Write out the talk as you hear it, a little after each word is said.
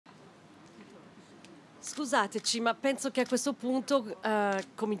Scusateci, ma penso che a questo punto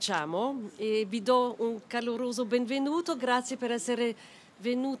cominciamo e vi do un caloroso benvenuto. Grazie per essere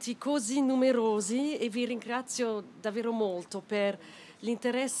venuti così numerosi e vi ringrazio davvero molto per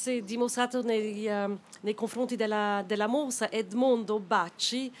l'interesse dimostrato nei confronti della mostra Edmondo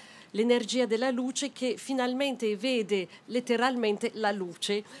Bacci, l'energia della luce, che finalmente vede letteralmente la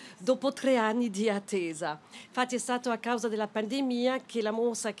luce dopo 3 anni di attesa. Infatti è stato a causa della pandemia che la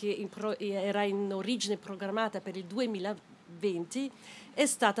mostra, che era in origine programmata per il 2020, è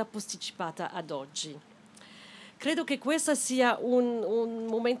stata posticipata ad oggi. Credo che questo sia un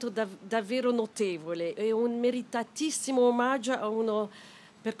momento davvero notevole e un meritatissimo omaggio a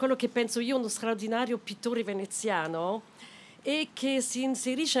per quello che penso io, uno straordinario pittore veneziano, e che si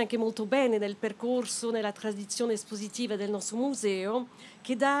inserisce anche molto bene nel percorso, nella tradizione espositiva del nostro museo,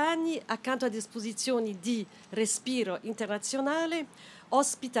 che da anni, accanto ad esposizioni di respiro internazionale,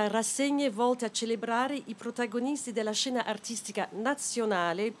 ospita rassegne volte a celebrare i protagonisti della scena artistica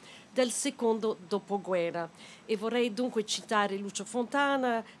nazionale del secondo dopoguerra. E vorrei dunque citare Lucio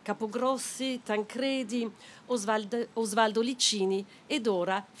Fontana, Capogrossi, Tancredi, Osvaldo Licini ed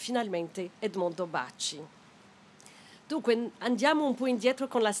ora finalmente Edmondo Bacci. Dunque andiamo un po' indietro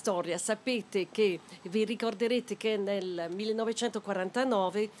con la storia. Sapete che, vi ricorderete che nel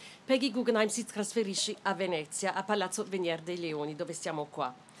 1949 Peggy Guggenheim si trasferisce a Venezia, a Palazzo Venier dei Leoni, dove siamo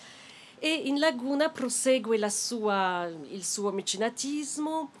qua. E in Laguna prosegue il suo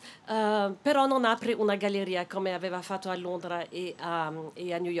mecenatismo, però non apre una galleria come aveva fatto a Londra e a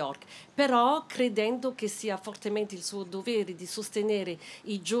New York. Però, credendo che sia fortemente il suo dovere di sostenere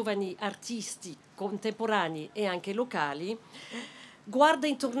i giovani artisti contemporanei e anche locali, guarda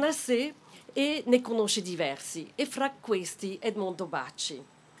intorno a sé e ne conosce diversi, e fra questi Edmondo Bacci.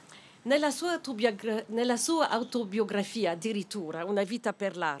 Nella sua autobiografia, addirittura, Una vita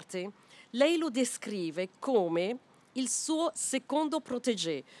per l'arte, lei lo descrive come il suo secondo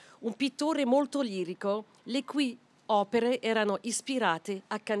protégé, un pittore molto lirico, le cui opere erano ispirate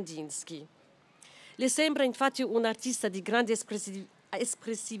a Kandinsky. Le sembra infatti un artista di grande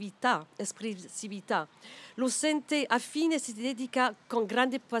espressività. Lo sente affine e si dedica con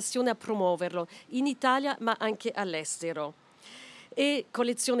grande passione a promuoverlo in Italia ma anche all'estero. E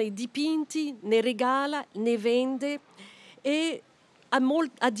colleziona i dipinti, ne regala, ne vende e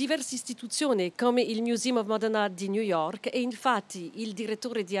a diverse istituzioni come il Museum of Modern Art di New York, e infatti il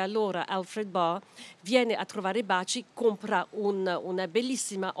direttore di allora, Alfred Barr, viene a trovare Bacci, compra una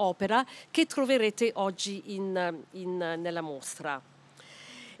bellissima opera che troverete oggi nella mostra.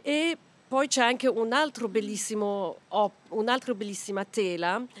 E poi c'è anche un'altra bellissima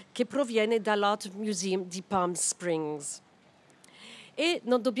tela che proviene dall'Art Museum di Palm Springs. E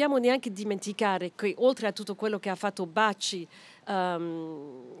non dobbiamo neanche dimenticare che, oltre a tutto quello che ha fatto Bacci,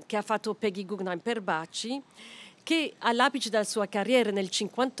 che ha fatto Peggy Guggenheim per Bacci, che all'apice della sua carriera nel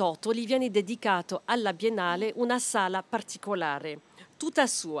 1958 gli viene dedicato alla Biennale una sala particolare, tutta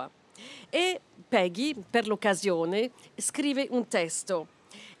sua. E Peggy, per l'occasione, scrive un testo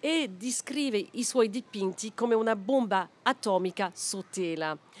e descrive i suoi dipinti come una bomba atomica su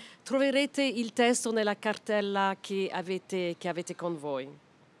tela. Troverete il testo nella cartella che avete con voi.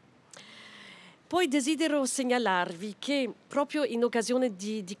 Poi desidero segnalarvi che proprio in occasione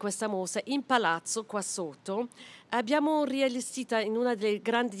di questa mostra, in palazzo, qua sotto, abbiamo riallestito in una delle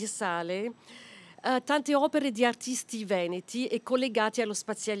grandi sale tante opere di artisti veneti e collegati allo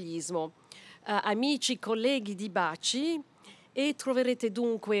spazialismo, amici, colleghi di Bacci, e troverete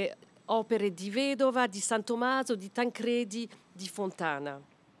dunque opere di Vedova, di San Tommaso, di Tancredi, di Fontana.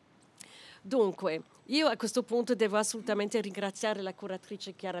 Dunque, io a questo punto devo assolutamente ringraziare la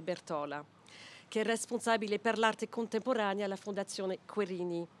curatrice Chiara Bertola, che è responsabile per l'arte contemporanea alla Fondazione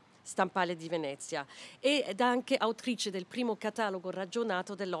Querini Stampale di Venezia ed anche autrice del primo catalogo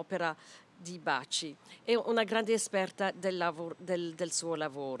ragionato dell'opera di Bacci. È una grande esperta del suo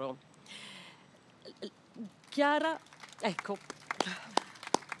lavoro. Chiara, ecco.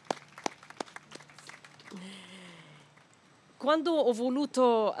 Quando ho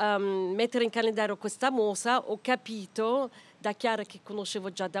voluto mettere in calendario questa mostra, ho capito da Chiara, che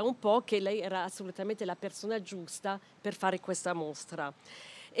conoscevo già da un po', che lei era assolutamente la persona giusta per fare questa mostra.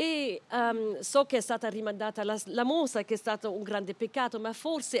 E so che è stata rimandata la mostra, che è stato un grande peccato, ma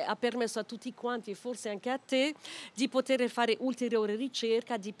forse ha permesso a tutti quanti, e forse anche a te, di poter fare ulteriore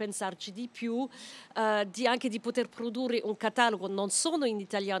ricerca, di pensarci di più, anche di poter produrre un catalogo non solo in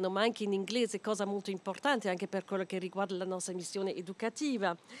italiano ma anche in inglese, cosa molto importante anche per quello che riguarda la nostra missione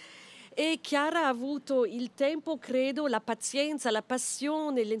educativa. E Chiara ha avuto il tempo, credo, la pazienza, la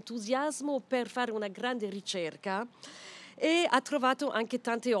passione, l'entusiasmo per fare una grande ricerca. e ha trovato anche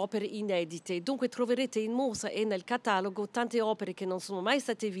tante opere inedite. Dunque troverete in mostra e nel catalogo tante opere che non sono mai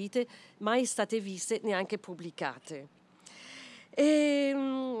state viste, neanche pubblicate.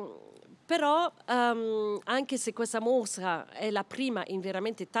 Però anche se questa mostra è la prima in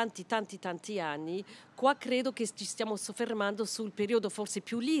veramente tanti anni, qua credo che ci stiamo soffermando sul periodo forse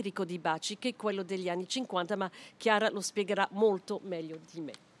più lirico di Bacci, che è quello degli anni 50, ma Chiara lo spiegherà molto meglio di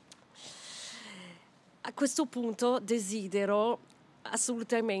me. A questo punto desidero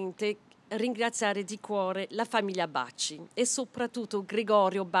assolutamente ringraziare di cuore la famiglia Bacci e soprattutto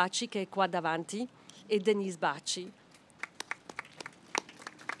Gregorio Bacci, che è qua davanti, e Denise Bacci,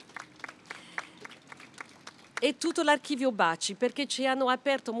 e tutto l'archivio Bacci, perché ci hanno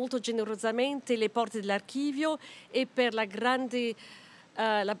aperto molto generosamente le porte dell'archivio e per la grande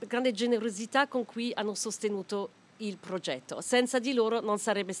generosità con cui hanno sostenuto il progetto. Senza di loro non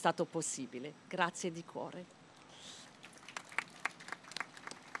sarebbe stato possibile. Grazie di cuore.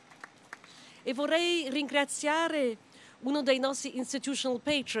 E vorrei ringraziare uno dei nostri institutional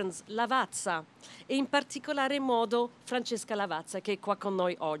patrons, Lavazza, e in particolare modo Francesca Lavazza, che è qua con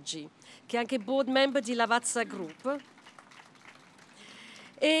noi oggi, che è anche board member di Lavazza Group.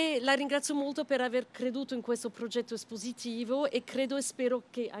 E la ringrazio molto per aver creduto in questo progetto espositivo e credo e spero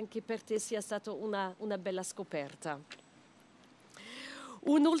che anche per te sia stata una bella scoperta.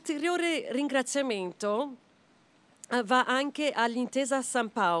 Un ulteriore ringraziamento va anche all'Intesa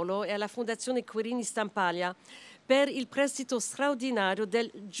San Paolo e alla Fondazione Querini Stampaglia per il prestito straordinario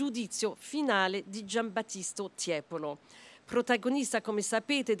del giudizio finale di Giambattista Tiepolo, protagonista, come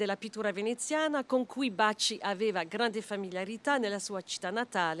sapete, della pittura veneziana con cui Bacci aveva grande familiarità nella sua città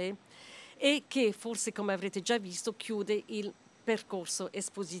natale e che, forse come avrete già visto, chiude il percorso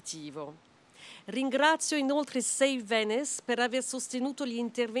espositivo. Ringrazio inoltre Save Venice per aver sostenuto gli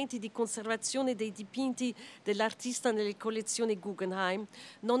interventi di conservazione dei dipinti dell'artista nelle collezioni Guggenheim,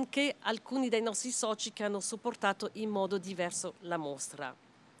 nonché alcuni dei nostri soci che hanno supportato in modo diverso la mostra.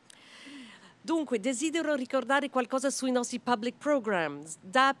 Dunque, desidero ricordare qualcosa sui nostri public programs.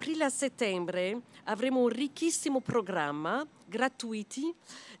 Da aprile a settembre avremo un ricchissimo programma gratuiti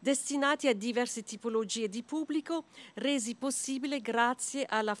destinati a diverse tipologie di pubblico, resi possibile grazie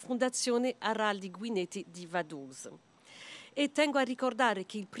alla Fondazione Araldi Guinetti di Vaduz. E tengo a ricordare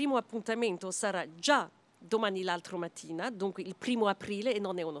che il primo appuntamento sarà già domani l'altro mattina, dunque il 1° aprile, e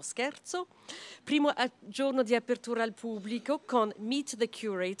non è uno scherzo, primo giorno di apertura al pubblico con Meet the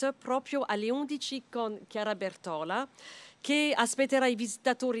Curator proprio alle 11 con Chiara Bertola, che aspetterà i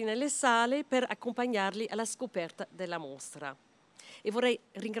visitatori nelle sale per accompagnarli alla scoperta della mostra. E vorrei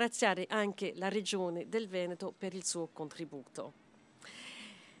ringraziare anche la Regione del Veneto per il suo contributo.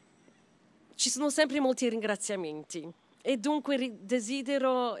 Ci sono sempre molti ringraziamenti. E dunque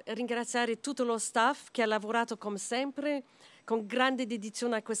desidero ringraziare tutto lo staff che ha lavorato come sempre con grande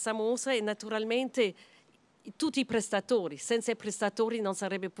dedizione a questa mostra e naturalmente tutti i prestatori. Senza i prestatori non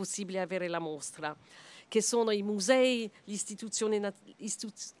sarebbe possibile avere la mostra, che sono i musei, istituzioni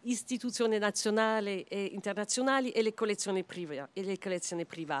nazionali e internazionali e le collezioni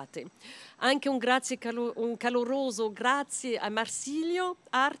private. Anche un caloroso grazie a Marsilio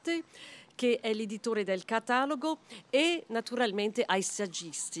Arte, che è l'editore del catalogo, e naturalmente ai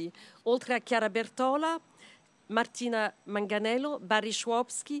saggisti, oltre a Chiara Bertola, Martina Manganello, Barry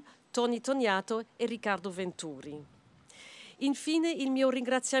Schwabski, Tony Toniato e Riccardo Venturi. Infine il mio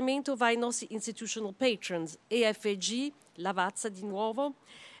ringraziamento va ai nostri institutional patrons, EFG, Lavazza di nuovo,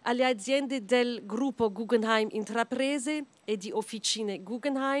 alle aziende del gruppo Guggenheim Intraprese e di Officine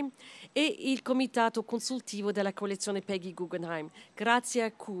Guggenheim e il comitato consultivo della collezione Peggy Guggenheim, grazie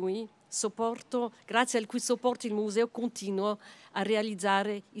al cui supporto il museo continua a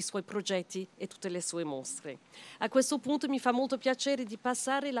realizzare i suoi progetti e tutte le sue mostre. A questo punto mi fa molto piacere di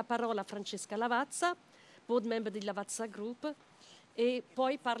passare la parola a Francesca Lavazza, board member di Lavazza Group, e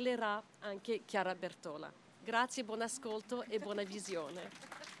poi parlerà anche Chiara Bertola. Grazie, buon ascolto e buona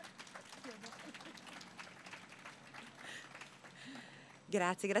visione.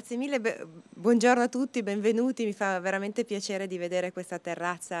 Grazie mille, buongiorno a tutti, benvenuti, mi fa veramente piacere di vedere questa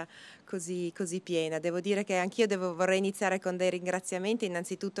terrazza così piena. Devo dire che anch'io vorrei iniziare con dei ringraziamenti.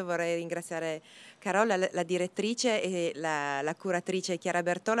 Innanzitutto vorrei ringraziare Carola, la direttrice, e la curatrice Chiara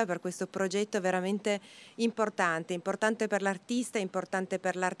Bertola per questo progetto veramente importante per l'artista, importante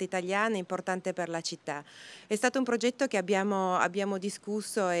per l'arte italiana, importante per la città. È stato un progetto che abbiamo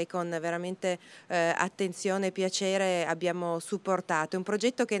discusso e con veramente attenzione e piacere abbiamo supportato. un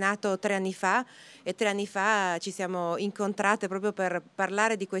progetto che è nato 3 anni fa, e 3 anni fa ci siamo incontrate proprio per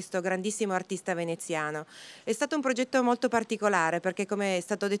parlare di questo grandissimo artista veneziano. È stato un progetto molto particolare perché, come è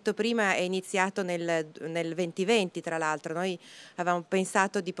stato detto prima, è iniziato nel 2020, tra l'altro. Noi avevamo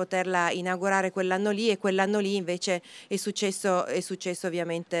pensato di poterla inaugurare quell'anno lì, e quell'anno lì invece è successo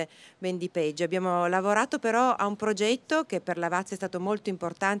ovviamente ben di peggio. Abbiamo lavorato però a un progetto che per Lavazza è stato molto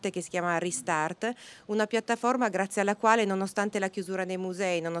importante, che si chiama Restart, una piattaforma grazie alla quale, nonostante la chiusura dei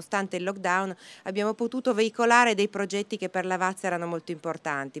musei, nonostante il lockdown, abbiamo potuto veicolare dei progetti che per Lavazza erano molto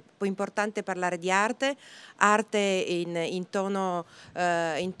importanti. Poi è importante parlare di arte in tono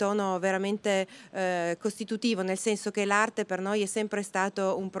veramente costitutivo, nel senso che l'arte per noi è sempre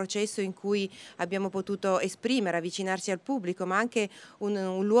stato un processo in cui abbiamo potuto esprimere, avvicinarci al pubblico, ma anche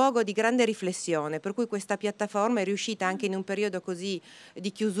un luogo di grande riflessione, per cui questa piattaforma è riuscita anche in un periodo così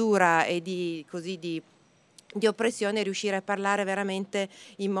di chiusura e di oppressione, riuscire a parlare veramente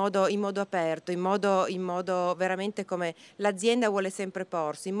in modo aperto, in modo veramente come l'azienda vuole sempre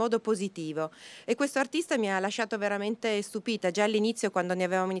porsi, in modo positivo. E questo artista mi ha lasciato veramente stupita già all'inizio, quando ne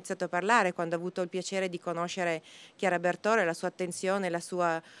avevamo iniziato a parlare, quando ho avuto il piacere di conoscere Chiara Bertore, la sua attenzione, la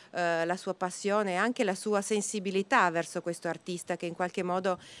sua passione e anche la sua sensibilità verso questo artista, che in qualche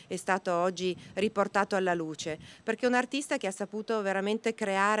modo è stato oggi riportato alla luce, perché è un artista che ha saputo veramente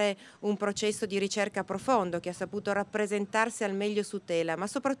creare un processo di ricerca profondo, che ha saputo rappresentarsi al meglio su tela, ma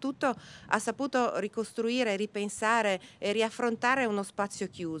soprattutto ha saputo ricostruire, ripensare e riaffrontare uno spazio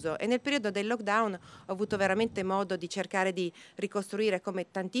chiuso. E nel periodo del lockdown ho avuto veramente modo di cercare di ricostruire, come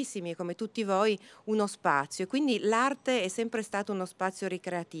tantissimi e come tutti voi, uno spazio. E quindi l'arte è sempre stato uno spazio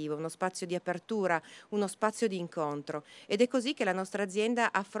ricreativo, uno spazio di apertura, uno spazio di incontro. Ed è così che la nostra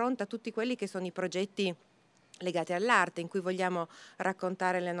azienda affronta tutti quelli che sono i progetti legati all'arte, in cui vogliamo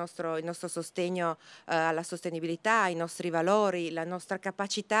raccontare il nostro sostegno alla sostenibilità, i nostri valori, la nostra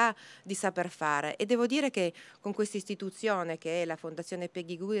capacità di saper fare. E devo dire che con questa istituzione, che è la Fondazione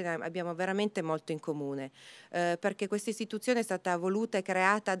Peggy Guggenheim, abbiamo veramente molto in comune, perché questa istituzione è stata voluta e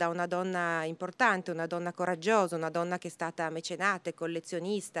creata da una donna importante, una donna coraggiosa, una donna che è stata mecenate,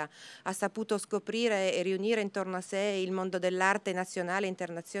 collezionista, ha saputo scoprire e riunire intorno a sé il mondo dell'arte nazionale e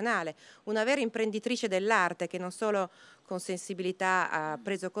internazionale, una vera imprenditrice dell'arte, che non solo con sensibilità ha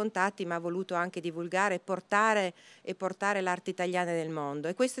preso contatti, ma ha voluto anche divulgare e portare l'arte italiana nel mondo.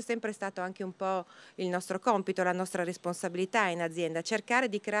 E questo è sempre stato anche un po' il nostro compito, la nostra responsabilità in azienda, cercare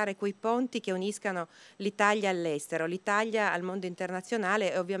di creare quei ponti che uniscano l'Italia all'estero, l'Italia al mondo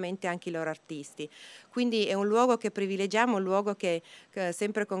internazionale e ovviamente anche i loro artisti. Quindi è un luogo che privilegiamo, un luogo che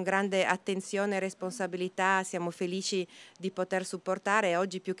sempre con grande attenzione e responsabilità siamo felici di poter supportare, e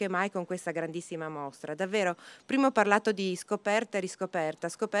oggi più che mai con questa grandissima mostra. Davvero, prima ho parlato di scoperta e riscoperta.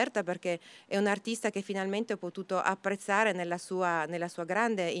 Scoperta perché è un artista che finalmente ho potuto apprezzare nella sua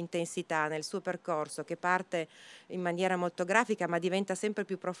grande intensità, nel suo percorso, che parte in maniera molto grafica ma diventa sempre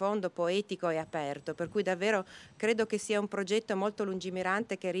più profondo, poetico e aperto, per cui davvero credo che sia un progetto molto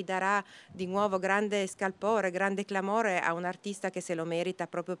lungimirante, che ridarà di nuovo grande scalpore, grande clamore a un artista che se lo merita,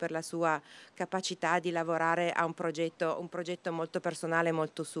 proprio per la sua capacità di lavorare a un progetto molto personale,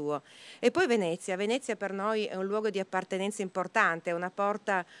 molto suo. E poi Venezia per noi è un luogo di appartenenza importante, è una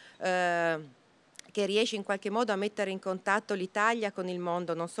porta che riesce in qualche modo a mettere in contatto l'Italia con il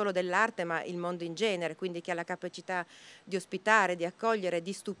mondo, non solo dell'arte ma il mondo in genere, quindi che ha la capacità di ospitare, di accogliere,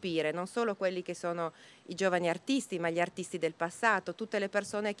 di stupire, non solo quelli che sono i giovani artisti, ma gli artisti del passato, tutte le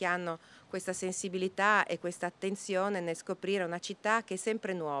persone che hanno questa sensibilità e questa attenzione nel scoprire una città che è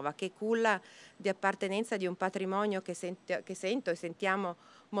sempre nuova, che culla di appartenenza di un patrimonio che sento e sentiamo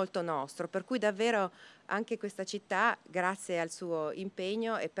molto nostro, per cui davvero anche questa città, grazie al suo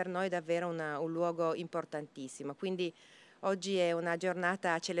impegno, è per noi davvero un luogo importantissimo. Quindi oggi è una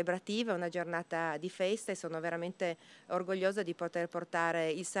giornata celebrativa, una giornata di festa, e sono veramente orgogliosa di poter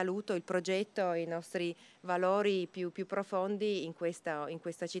portare il saluto, il progetto, i nostri valori più profondi in questa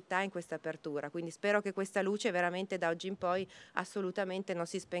città, in questa apertura. Quindi spero che questa luce veramente da oggi in poi assolutamente non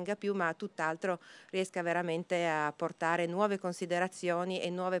si spenga più, ma tutt'altro riesca veramente a portare nuove considerazioni e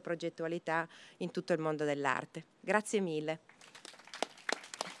nuove progettualità in tutto il mondo dell'arte. Grazie mille.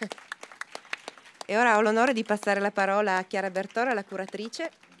 E ora ho l'onore di passare la parola a Chiara Bertore, la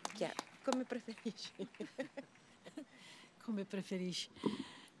curatrice. Chiara, come preferisci? Come preferisci.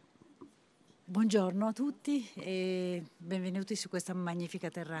 Buongiorno a tutti e benvenuti su questa magnifica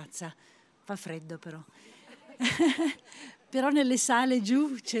terrazza. Fa freddo però. Però nelle sale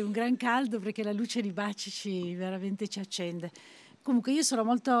giù c'è un gran caldo, perché la luce di Bacci veramente ci accende. Comunque io sono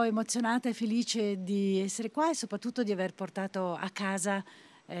molto emozionata e felice di essere qua, e soprattutto di aver portato a casa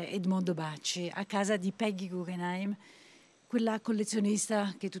Edmondo Bacci, a casa di Peggy Guggenheim, quella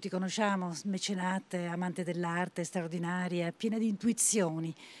collezionista che tutti conosciamo, mecenate, amante dell'arte, straordinaria, piena di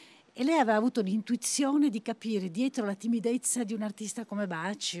intuizioni. E lei aveva avuto l'intuizione di capire dietro la timidezza di un artista come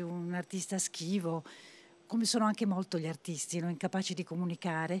Bacci, un artista schivo, come sono anche molto gli artisti, no? Incapaci di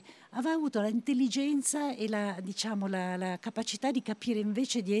comunicare, aveva avuto l'intelligenza e la capacità di capire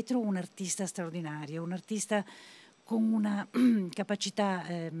invece dietro un artista straordinario, un artista con una capacità,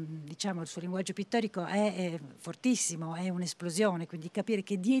 il suo linguaggio pittorico è fortissimo, è un'esplosione, quindi capire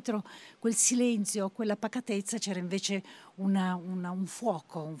che dietro quel silenzio, quella pacatezza c'era invece un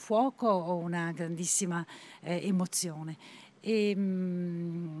fuoco o una grandissima emozione.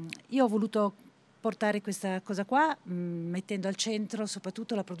 Io ho voluto portare questa cosa qua, mettendo al centro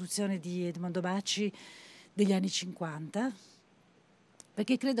soprattutto la produzione di Edmondo Bacci degli anni 50,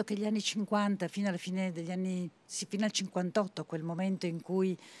 perché credo che gli anni 50, fino alla fine degli anni, sì, fino al 58, quel momento in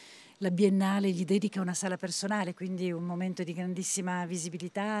cui la Biennale gli dedica una sala personale, quindi un momento di grandissima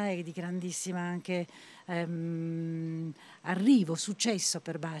visibilità e di grandissima anche arrivo, successo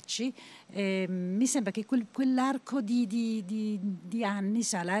per Bacci. Mi sembra che quell'arco di anni,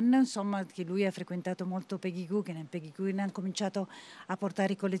 l'anno insomma che lui ha frequentato molto Peggy Guggenheim ha cominciato a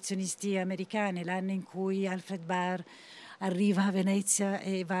portare i collezionisti americani, l'anno in cui Alfred Barr arriva a Venezia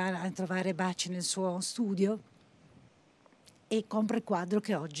e va a trovare Bacci nel suo studio e compra il quadro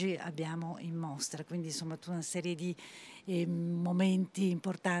che oggi abbiamo in mostra, quindi insomma tutta una serie di momenti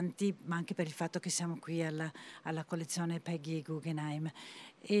importanti, ma anche per il fatto che siamo qui alla collezione Peggy Guggenheim.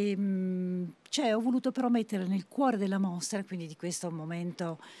 Ho voluto però mettere nel cuore della mostra, quindi di questo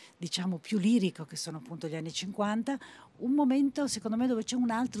momento diciamo più lirico che sono appunto gli anni 50, un momento secondo me dove c'è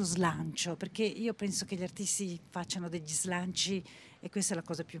un altro slancio, perché io penso che gli artisti facciano degli slanci e questa è la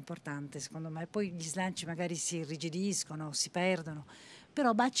cosa più importante secondo me. Poi gli slanci magari si irrigidiscono, si perdono,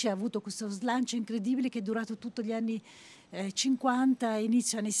 però Bacci ha avuto questo slancio incredibile che è durato tutti gli anni 50,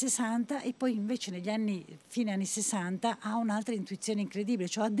 inizio anni 60 e poi invece negli anni, fine anni 60 ha un'altra intuizione incredibile,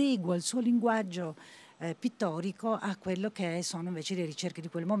 cioè adegua il suo linguaggio pittorico a quello che sono invece le ricerche di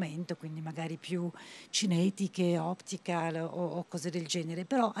quel momento, quindi magari più cinetiche, optica o cose del genere,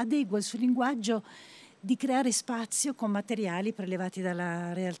 però adegua il suo linguaggio di creare spazio con materiali prelevati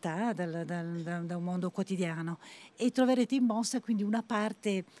dalla realtà, da un mondo quotidiano e troverete in mostra quindi una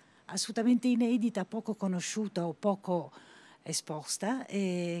parte assolutamente inedita, poco conosciuta o poco esposta,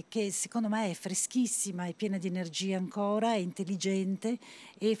 che secondo me è freschissima, è piena di energia ancora, è intelligente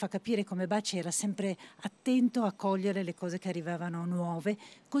e fa capire come Bacci era sempre attento a cogliere le cose che arrivavano nuove,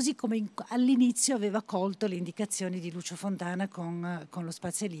 così come all'inizio aveva colto le indicazioni di Lucio Fontana con lo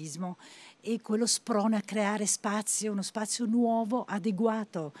spazialismo e quello sprone a creare spazio, uno spazio nuovo,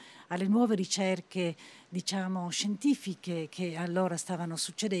 adeguato alle nuove ricerche, diciamo, scientifiche che allora stavano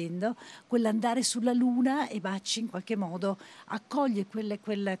succedendo, quell'andare sulla Luna e Bacci in qualche modo accoglie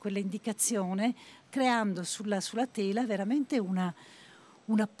quella indicazione creando sulla tela veramente una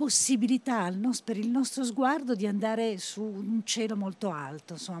possibilità per il nostro sguardo di andare su un cielo molto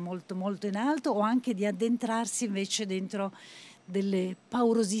alto, insomma molto, molto in alto, o anche di addentrarsi invece dentro delle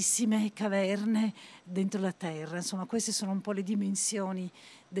paurosissime caverne dentro la terra. Insomma, queste sono un po' le dimensioni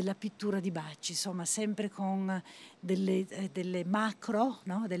della pittura di Bacci, insomma, sempre con delle macro,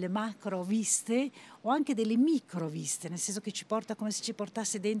 no? Delle macro viste o anche delle micro viste, nel senso che ci porta come se ci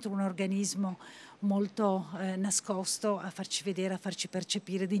portasse dentro un organismo molto nascosto a farci vedere, a farci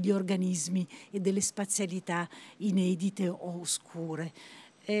percepire degli organismi e delle spazialità inedite o oscure.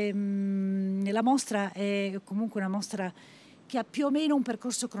 La mostra è comunque una mostra che ha più o meno un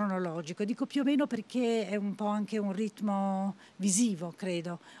percorso cronologico. Dico più o meno perché è un po' anche un ritmo visivo,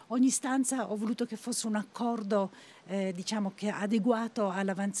 credo. Ogni stanza ho voluto che fosse un accordo, diciamo, che adeguato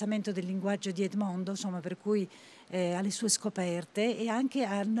all'avanzamento del linguaggio di Edmondo, insomma, per cui alle sue scoperte e anche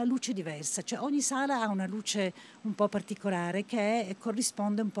a una luce diversa. Cioè ogni sala ha una luce un po' particolare che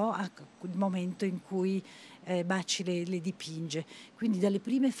corrisponde un po' al momento in cui Bacci le dipinge. Quindi dalle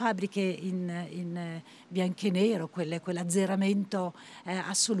prime fabbriche in bianco e nero, quell'azzeramento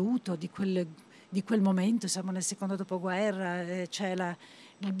assoluto di quel momento, siamo nel secondo dopoguerra, c'è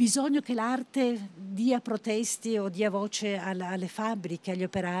il bisogno che l'arte dia protesti o dia voce alle fabbriche, agli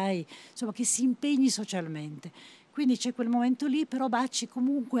operai, insomma che si impegni socialmente. Quindi c'è quel momento lì, però Bacci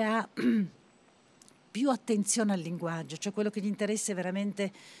comunque ha più attenzione al linguaggio, cioè quello che gli interessa è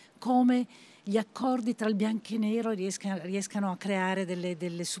veramente come gli accordi tra il bianco e nero riescano a creare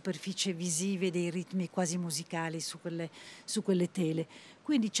delle superfici visive, dei ritmi quasi musicali su quelle tele.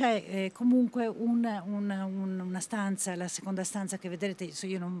 Quindi c'è comunque una stanza, la seconda stanza che vedrete,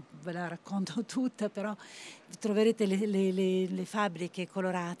 io non ve la racconto tutta, però troverete le fabbriche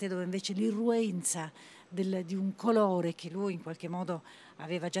colorate dove invece l'irruenza di un colore che lui in qualche modo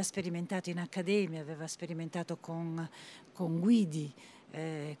aveva già sperimentato in accademia, aveva sperimentato con Guidi.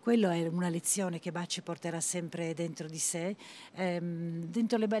 Quello è una lezione che Bacci porterà sempre dentro di sé,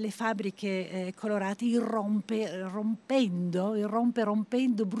 dentro le belle fabbriche colorate, rompendo,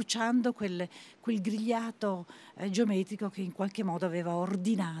 bruciando quel grigliato geometrico che in qualche modo aveva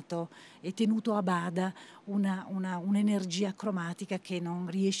ordinato e tenuto a bada un'energia cromatica che non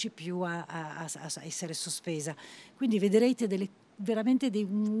riesce più a essere sospesa. Quindi vedrete veramente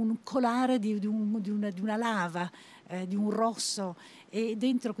un colare di una lava, di un rosso, e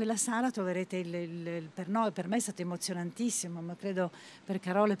dentro quella sala troverete per me è stato emozionantissimo, ma credo per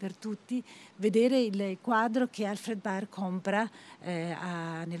Carola e per tutti, vedere il quadro che Alfred Barr compra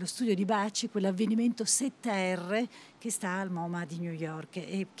nello studio di Bacci, quell'avvenimento 7R che sta al MoMA di New York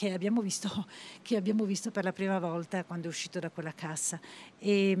e che abbiamo visto per la prima volta quando è uscito da quella cassa.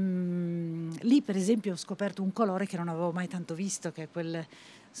 E lì per esempio ho scoperto un colore che non avevo mai tanto visto, che è quel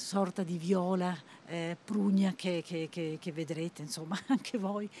sorta di viola prugna che vedrete, insomma, anche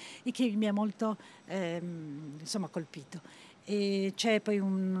voi, e che mi ha molto insomma, colpito. E c'è poi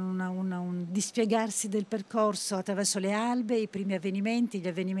un dispiegarsi del percorso attraverso le albe, i primi avvenimenti, gli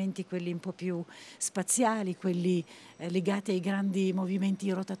avvenimenti quelli un po' più spaziali, quelli legati ai grandi movimenti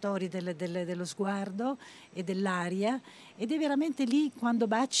rotatori dello sguardo e dell'aria, ed è veramente lì quando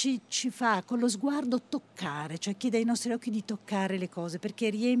Bacci ci fa con lo sguardo toccare, cioè chiede ai nostri occhi di toccare le cose, perché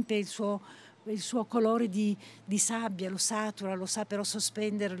riempie il suo colore di sabbia, lo satura, lo sa però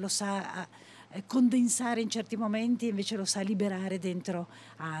sospendere, lo sa condensare in certi momenti, invece lo sa liberare dentro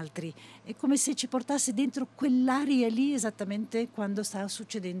altri. È come se ci portasse dentro quell'aria lì esattamente quando sta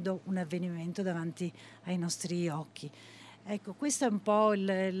succedendo un avvenimento davanti ai nostri occhi. Ecco, questa è un po'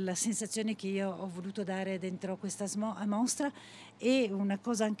 la sensazione che io ho voluto dare dentro questa mostra, e una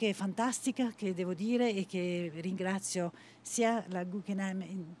cosa anche fantastica che devo dire e che ringrazio sia la Guggenheim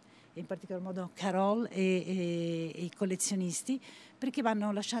in particolar modo Carol e i collezionisti, perché ci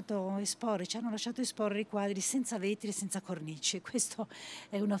hanno lasciato esporre i quadri senza vetri e senza cornici. Questo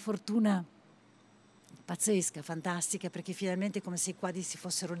è una fortuna pazzesca, fantastica, perché finalmente è come se i quadri si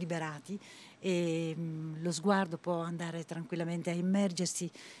fossero liberati e lo sguardo può andare tranquillamente a immergersi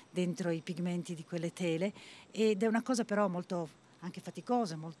dentro i pigmenti di quelle tele, ed è una cosa però molto anche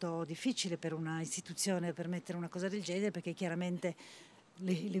faticosa, molto difficile per una istituzione permettere una cosa del genere, perché chiaramente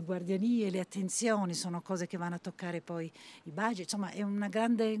le guardianie, le attenzioni sono cose che vanno a toccare poi i budget. Insomma, è un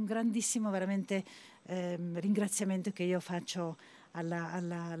grandissimo veramente ringraziamento che io faccio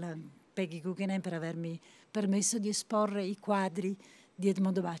alla Peggy Guggenheim per avermi permesso di esporre i quadri di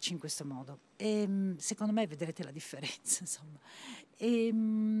Edmondo Bacci in questo modo. E secondo me vedrete la differenza, insomma. E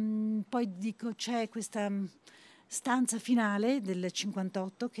poi dico, c'è questa stanza finale del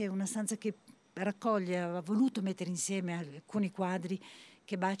 58, che è una stanza che ha voluto mettere insieme alcuni quadri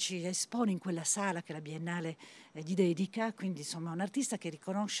che Bacci espone in quella sala che la Biennale gli dedica, quindi insomma un artista che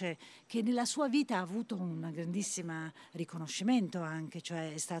riconosce, che nella sua vita ha avuto un grandissimo riconoscimento anche,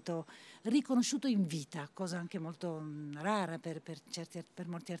 cioè è stato riconosciuto in vita, cosa anche molto rara per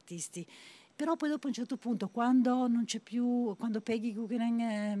molti artisti. Però poi dopo a un certo punto, quando non c'è più, quando Peggy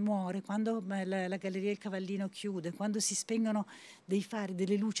Guggenheim muore, quando la Galleria Il Cavallino chiude, quando si spengono dei fari,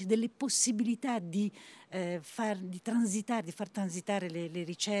 delle luci, delle possibilità di far transitare le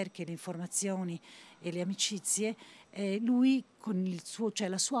ricerche, le informazioni e le amicizie, lui con cioè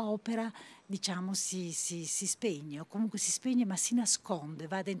la sua opera, diciamo, si spegne, o comunque si spegne ma si nasconde,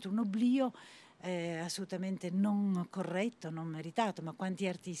 va dentro un oblio assolutamente non corretto, non meritato. Ma quanti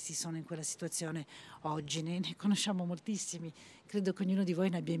artisti sono in quella situazione oggi? Ne conosciamo moltissimi, credo che ognuno di voi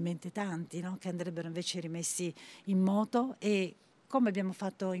ne abbia in mente tanti, no? Che andrebbero invece rimessi in moto, e come abbiamo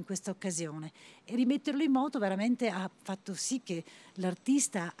fatto in questa occasione. E rimetterlo in moto veramente ha fatto sì che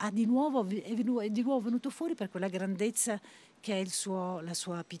l'artista è di nuovo venuto fuori per quella grandezza che è la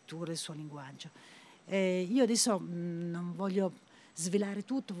sua pittura, il suo linguaggio. Io adesso non voglio svelare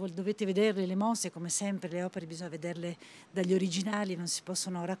tutto, dovete vederle le mostre, come sempre le opere bisogna vederle dagli originali, non si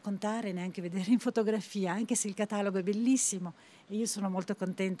possono raccontare, neanche vedere in fotografia, anche se il catalogo è bellissimo, e io sono molto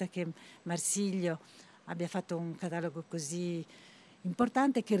contenta che Marsilio abbia fatto un catalogo così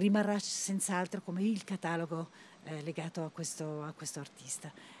importante, che rimarrà senz'altro come il catalogo legato a questo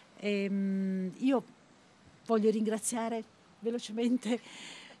artista. Io voglio ringraziare velocemente,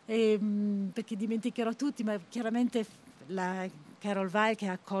 perché dimenticherò tutti, ma chiaramente la Carol Weil, che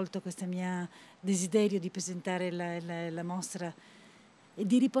ha accolto questo mio desiderio di presentare la mostra e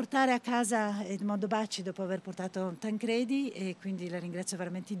di riportare a casa Edmondo Bacci dopo aver portato Tancredi, e quindi la ringrazio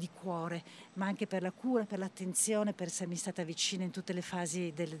veramente di cuore, ma anche per la cura, per l'attenzione, per essermi stata vicina in tutte le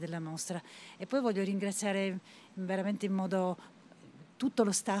fasi della mostra. E poi voglio ringraziare veramente in modo tutto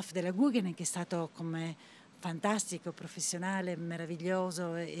lo staff della Guggenheim, che è stato come fantastico, professionale,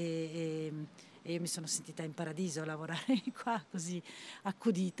 meraviglioso, e io mi sono sentita in paradiso a lavorare qua, così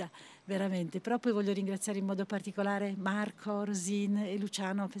accudita, veramente. Però poi voglio ringraziare in modo particolare Marco, Rosin e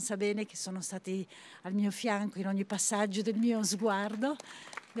Luciano Pensabene, che sono stati al mio fianco in ogni passaggio del mio sguardo,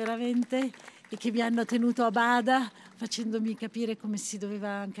 veramente, e che mi hanno tenuto a bada, facendomi capire come si doveva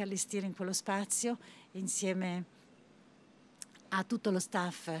anche allestire in quello spazio, insieme a tutto lo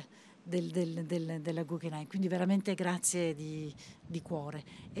staff della Guggenheim, quindi veramente grazie di cuore.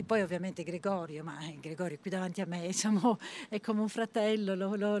 E poi ovviamente Gregorio, ma Gregorio qui davanti a me, diciamo, è come un fratello,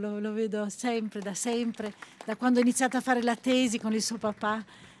 lo vedo sempre, da quando ho iniziato a fare la tesi con il suo papà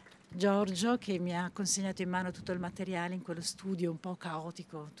Giorgio, che mi ha consegnato in mano tutto il materiale in quello studio un po'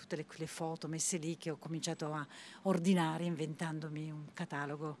 caotico, tutte le foto messe lì, che ho cominciato a ordinare inventandomi un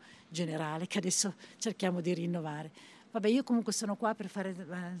catalogo generale che adesso cerchiamo di rinnovare. Vabbè, io comunque sono qua per fare,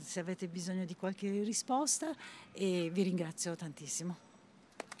 se avete bisogno di qualche risposta, e vi ringrazio tantissimo.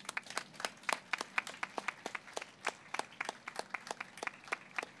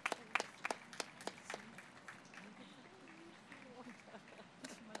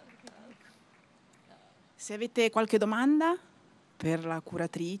 Se avete qualche domanda per la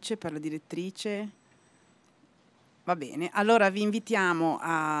curatrice, per la direttrice, va bene. Allora vi invitiamo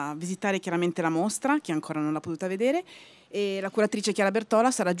a visitare chiaramente la mostra, chi ancora non l'ha potuta vedere, e la curatrice Chiara Bertola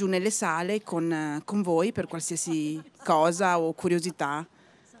sarà giù nelle sale con voi per qualsiasi cosa o curiosità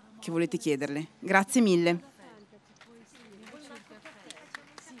che volete chiederle. Grazie mille.